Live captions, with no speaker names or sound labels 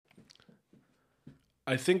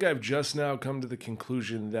I think I've just now come to the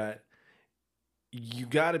conclusion that you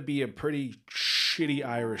got to be a pretty shitty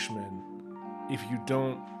Irishman if you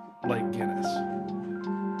don't like Guinness.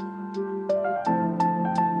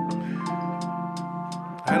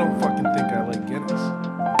 I don't fucking think I like Guinness.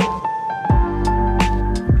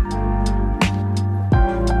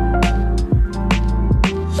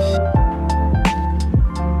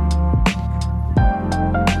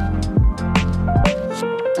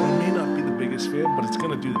 But it's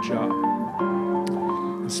going to do the job.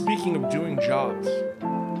 And speaking of doing jobs,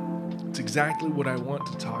 it's exactly what I want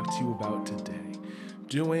to talk to you about today.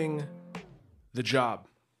 Doing the job.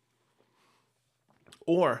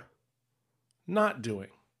 Or not doing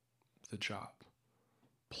the job.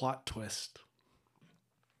 Plot twist.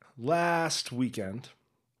 Last weekend,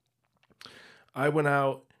 I went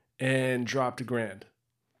out and dropped $1,000.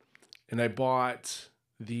 And I bought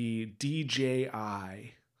the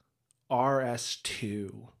DJI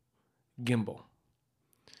RS2 gimbal.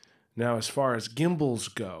 Now, as far as gimbals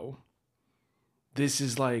go, this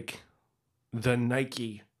is like the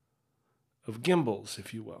Nike of gimbals,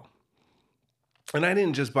 if you will. And I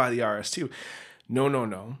didn't just buy the RS2.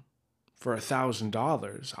 No. For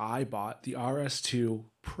 $1,000, I bought the RS2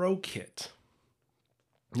 Pro Kit.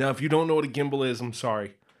 Now, if you don't know what a gimbal is, I'm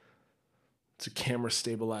sorry. It's a camera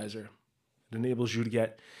stabilizer. It enables you to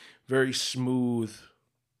get very smooth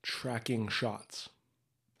tracking shots.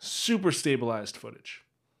 Super stabilized footage.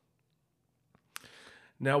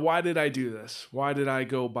 Now, why did I do this? Why did I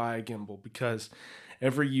go buy a gimbal? Because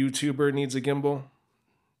every YouTuber needs a gimbal,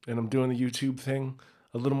 and I'm doing the YouTube thing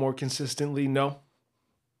a little more consistently. No,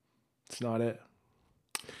 it's not it.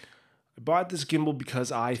 I bought this gimbal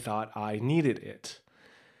because I thought I needed it.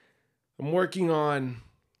 I'm working on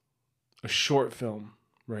a short film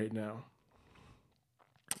right now,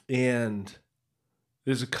 and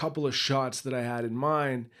there's a couple of shots that I had in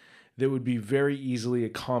mind that would be very easily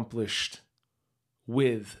accomplished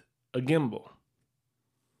with a gimbal.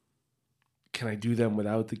 Can I do them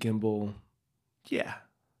without the gimbal? Yeah.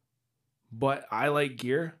 But I like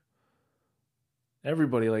gear.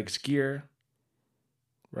 Everybody likes gear,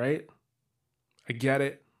 right? I get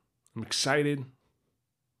it. I'm excited.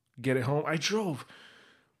 Get it home.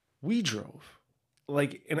 We drove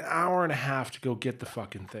like an hour and a half to go get the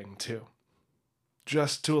fucking thing too.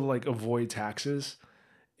 Just to like avoid taxes,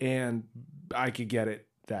 and I could get it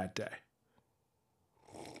that day.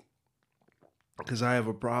 Because I have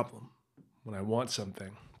a problem when I want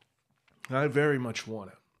something. I very much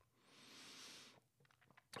want it.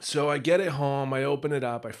 So I get it home, I open it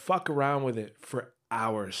up, I fuck around with it for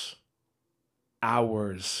hours.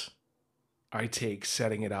 Hours I take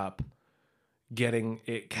setting it up, getting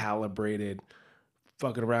it calibrated,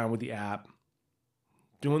 fucking around with the app,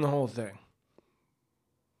 doing the whole thing.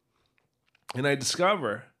 And I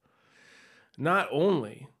discover not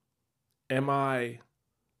only am I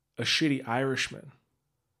a shitty Irishman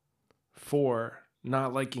for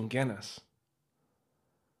not liking Guinness,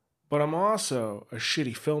 but I'm also a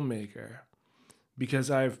shitty filmmaker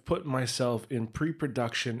because I've put myself in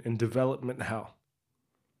pre-production and development hell.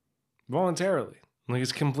 Voluntarily. Like,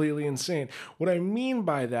 it's completely insane. What I mean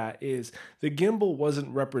by that is the gimbal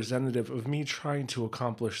wasn't representative of me trying to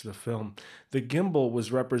accomplish the film. The gimbal was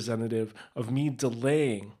representative of me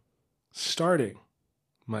delaying starting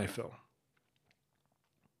my film.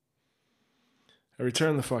 I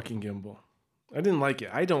returned the fucking gimbal. I didn't like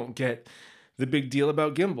it. I don't get the big deal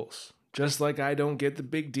about gimbals, just like I don't get the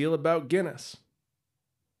big deal about Guinness.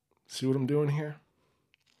 See what I'm doing here?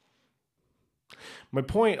 My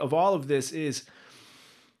point of all of this is,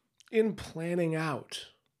 in planning out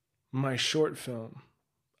my short film,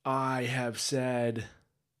 I have said,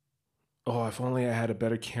 oh, if only I had a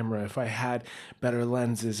better camera, if I had better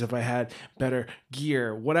lenses, if I had better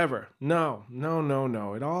gear, whatever. No.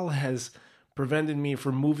 It all has prevented me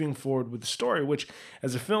from moving forward with the story, which,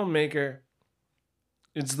 as a filmmaker,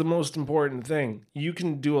 it's the most important thing. You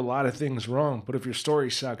can do a lot of things wrong, but if your story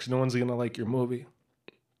sucks, no one's going to like your movie.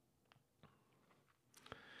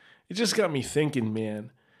 It just got me thinking,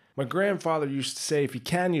 man. My grandfather used to say, if you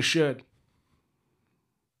can, you should.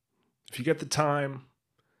 If you get the time,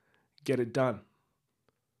 get it done.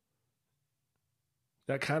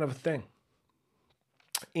 That kind of a thing.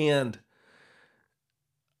 And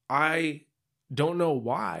I don't know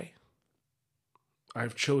why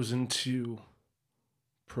I've chosen to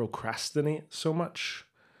procrastinate so much,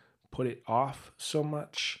 put it off so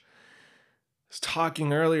much. I was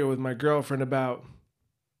talking earlier with my girlfriend about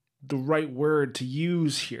the right word to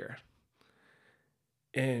use here.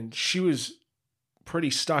 And she was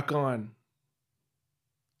pretty stuck on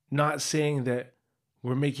not saying that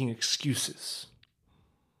we're making excuses.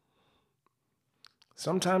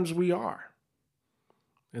 Sometimes we are.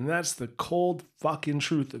 And that's the cold fucking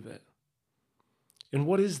truth of it. And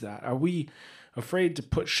what is that? Are we afraid to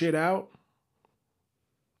put shit out?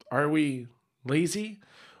 Are we lazy?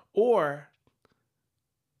 Or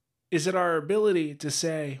is it our ability to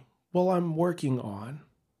say, well, I'm working on?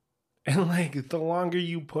 And like, the longer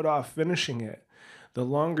you put off finishing it, the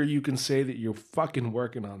longer you can say that you're fucking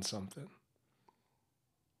working on something.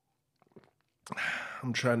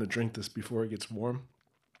 I'm trying to drink this before it gets warm,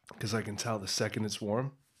 because I can tell the second it's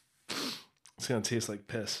warm, it's going to taste like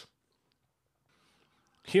piss.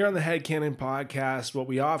 Here on the Headcanon Podcast, what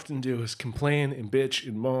we often do is complain and bitch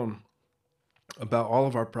and moan about all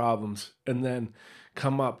of our problems and then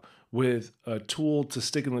come up with a tool to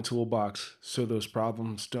stick in the toolbox so those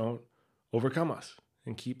problems don't overcome us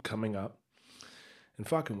and keep coming up and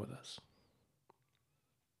fucking with us.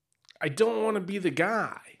 I don't want to be the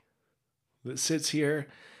guy that sits here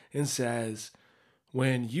and says,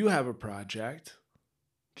 when you have a project,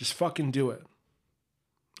 just fucking do it.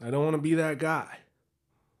 I don't want to be that guy.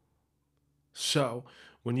 So,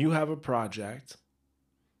 when you have a project,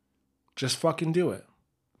 just fucking do it.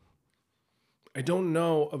 I don't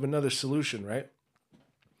know of another solution, right?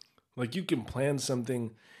 Like, you can plan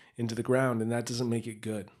something into the ground and that doesn't make it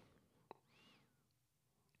good.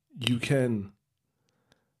 You can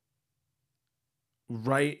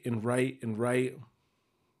write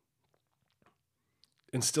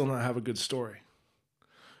and still not have a good story.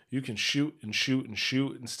 You can shoot and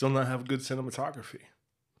still not have good cinematography.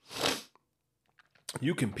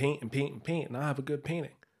 You can paint and not have a good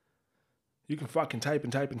painting. You can fucking type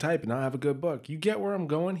and not have a good book. You get where I'm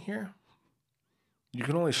going here? You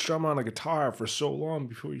can only strum on a guitar for so long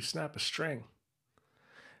before you snap a string.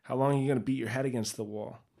 How long are you going to beat your head against the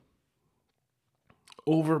wall?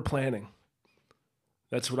 Over planning.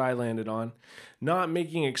 That's what I landed on. Not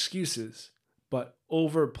making excuses, but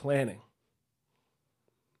over planning.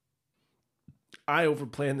 I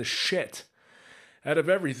overplan the shit out of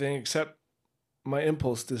everything except my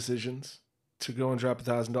impulse decisions to go and drop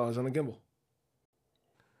 $1,000 on a gimbal.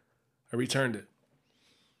 I returned it.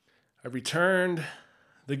 I returned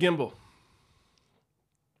the gimbal.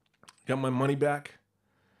 Got my money back.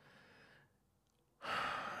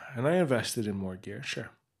 And I invested in more gear, sure.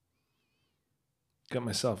 Got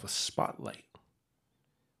myself a Spotlight.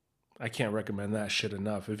 I can't recommend that shit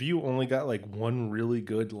enough. If you only got like one really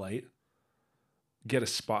good light, get a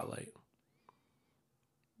Spotlight.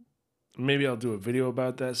 Maybe I'll do a video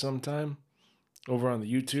about that sometime over on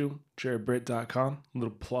the YouTube, jaredbritt.com. A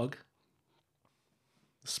little plug.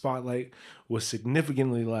 The Spotlight was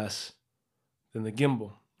significantly less than the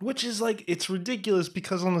gimbal, which is like, it's ridiculous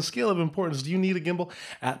because on the scale of importance, do you need a gimbal?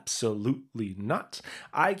 Absolutely not.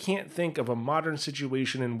 I can't think of a modern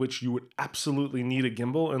situation in which you would absolutely need a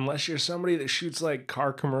gimbal unless you're somebody that shoots like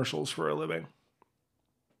car commercials for a living.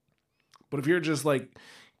 But if you're just like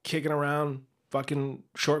kicking around fucking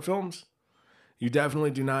short films, you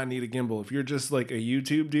definitely do not need a gimbal. If you're just like a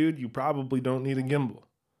YouTube dude, you probably don't need a gimbal.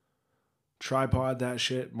 Tripod that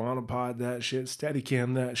shit, monopod that shit,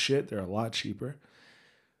 Steadicam that shit. They're a lot cheaper.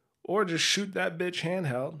 Or just shoot that bitch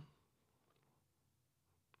handheld.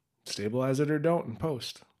 Stabilize it or don't in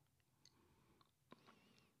post.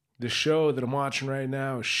 The show that I'm watching right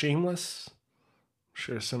now is Shameless. I'm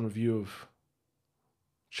sure some of you have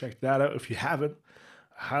checked that out. If you haven't,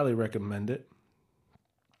 I highly recommend it.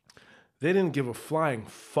 They didn't give a flying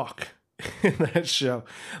fuck in that show.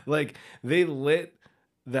 Like, they lit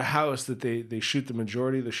the house that they shoot the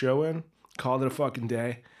majority of the show in, called it a fucking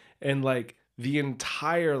day, and like the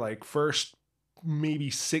entire like first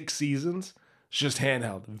maybe 6 seasons, it's just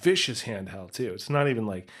handheld. Vicious handheld too. It's not even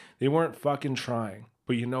like they weren't fucking trying.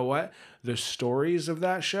 But you know what? The stories of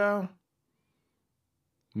that show,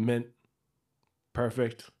 mint,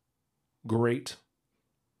 perfect, great,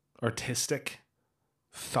 artistic,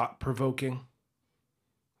 thought-provoking.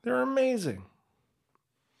 They're amazing.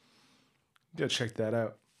 You gotta check that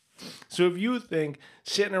out. So if you think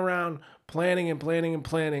sitting around planning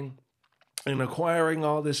and acquiring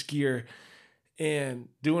all this gear and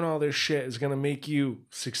doing all this shit is going to make you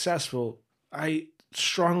successful, I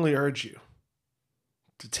strongly urge you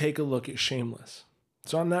to take a look at Shameless.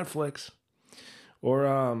 It's on Netflix or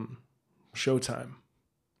Showtime.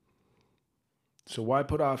 So why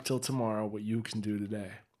put off till tomorrow what you can do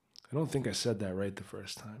today? I don't think I said that right the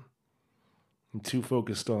first time. I'm too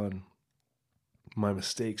focused on my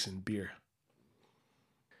mistakes in beer.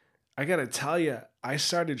 I gotta tell you, I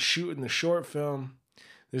started shooting the short film.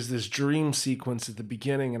 There's this dream sequence at the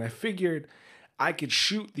beginning, and I figured I could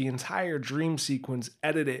shoot the entire dream sequence,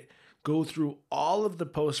 edit it, go through all of the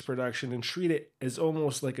post-production, and treat it as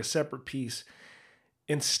almost like a separate piece.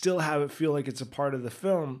 and still have it feel like it's a part of the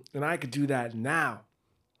film, and I could do that now.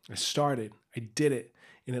 I started, I did it,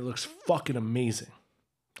 and it looks fucking amazing.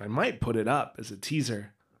 I might put it up as a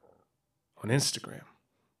teaser on Instagram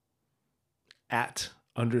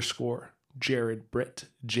 @_ Jared Britt,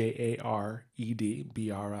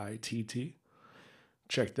 JaredBritt.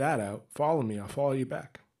 Check that out. Follow me. I'll follow you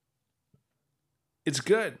back. It's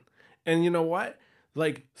good. And you know what?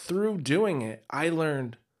 Like, through doing it, I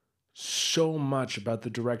learned so much about the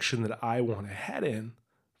direction that I want to head in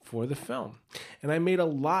for the film. And I made a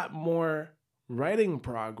lot more writing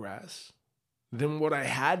progress than what I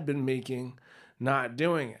had been making not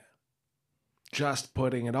doing it, just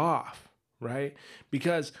putting it off, right?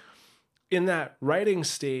 Because in that writing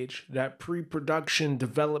stage, that pre-production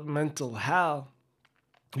developmental hell,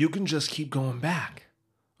 you can just keep going back.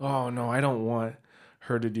 Oh no, I don't want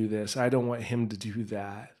her to do this. I don't want him to do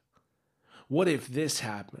that. What if this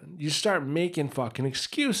happened? You start making fucking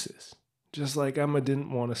excuses, just like Emma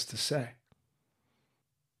didn't want us to say.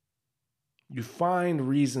 You find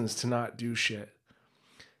reasons to not do shit.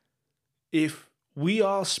 If we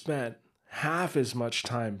all spent half as much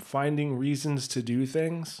time finding reasons to do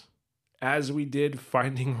things as we did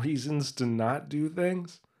finding reasons to not do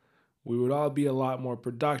things, we would all be a lot more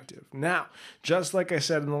productive. Now, just like I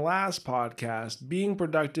said in the last podcast, being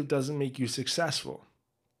productive doesn't make you successful.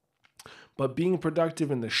 But being productive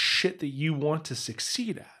in the shit that you want to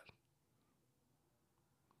succeed at,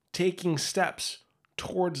 taking steps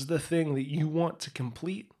towards the thing that you want to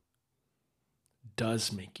complete,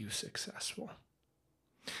 does make you successful.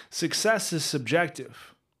 Success is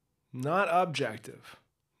subjective, not objective.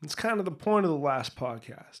 It's kind of the point of the last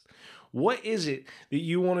podcast. What is it that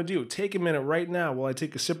you want to do? Take a minute right now while I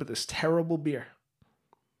take a sip of this terrible beer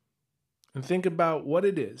and think about what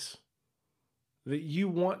it is that you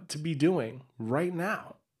want to be doing right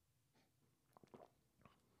now.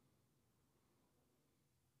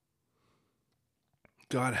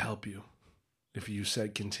 God help you if you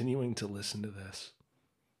said continuing to listen to this.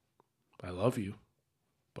 I love you,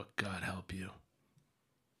 but God help you.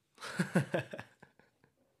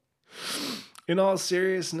 In all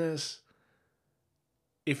seriousness,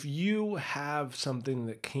 if you have something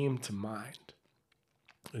that came to mind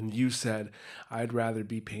and you said, I'd rather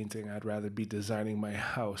be painting, I'd rather be designing my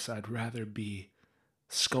house, I'd rather be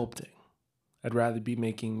sculpting, I'd rather be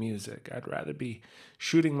making music, I'd rather be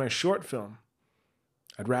shooting my short film,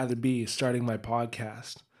 I'd rather be starting my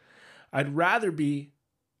podcast, I'd rather be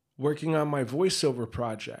working on my voiceover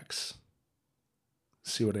projects.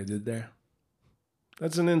 See what I did there?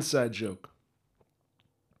 That's an inside joke.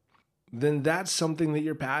 Then that's something that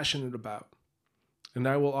you're passionate about. And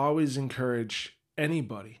I will always encourage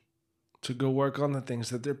anybody to go work on the things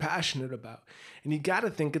that they're passionate about. And you got to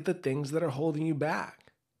think of the things that are holding you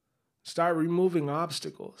back. Start removing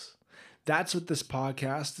obstacles. That's what this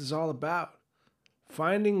podcast is all about.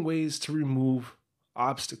 Finding ways to remove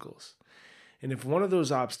obstacles. And if one of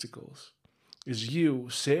those obstacles is you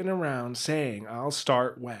sitting around saying, I'll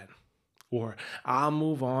start when, or I'll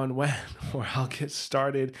move on when, or I'll get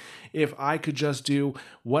started if I could just do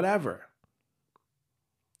whatever,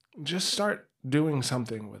 just start doing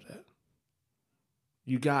something with it.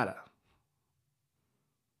 You gotta.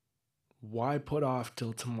 Why put off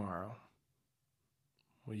till tomorrow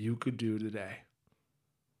what you could do today?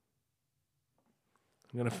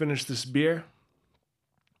 I'm going to finish this beer.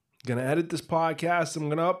 I'm going to edit this podcast. I'm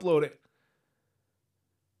going to upload it.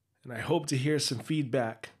 And I hope to hear some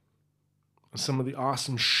feedback on some of the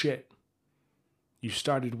awesome shit you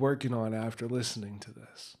started working on after listening to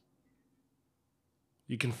this.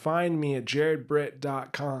 You can find me at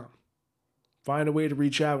jaredbritt.com. Find a way to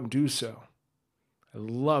reach out and do so. I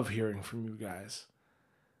love hearing from you guys.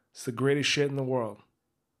 It's the greatest shit in the world.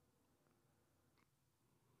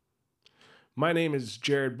 My name is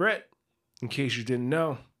Jared Britt, in case you didn't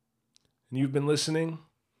know, and you've been listening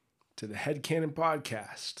to the Headcanon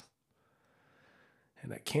Podcast.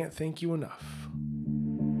 And I can't thank you enough.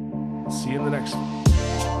 See you in the next one.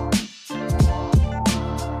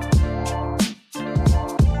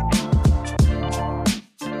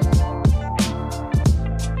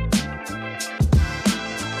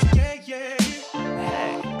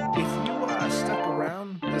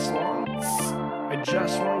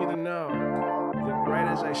 Just want you to know that right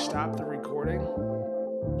as I stopped the recording,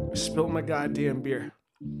 I spilled my goddamn beer,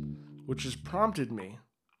 which has prompted me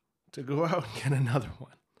to go out and get another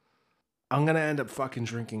one. I'm going to end up fucking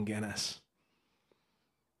drinking Guinness.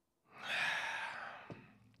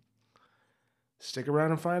 Stick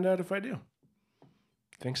around and find out if I do.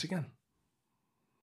 Thanks again.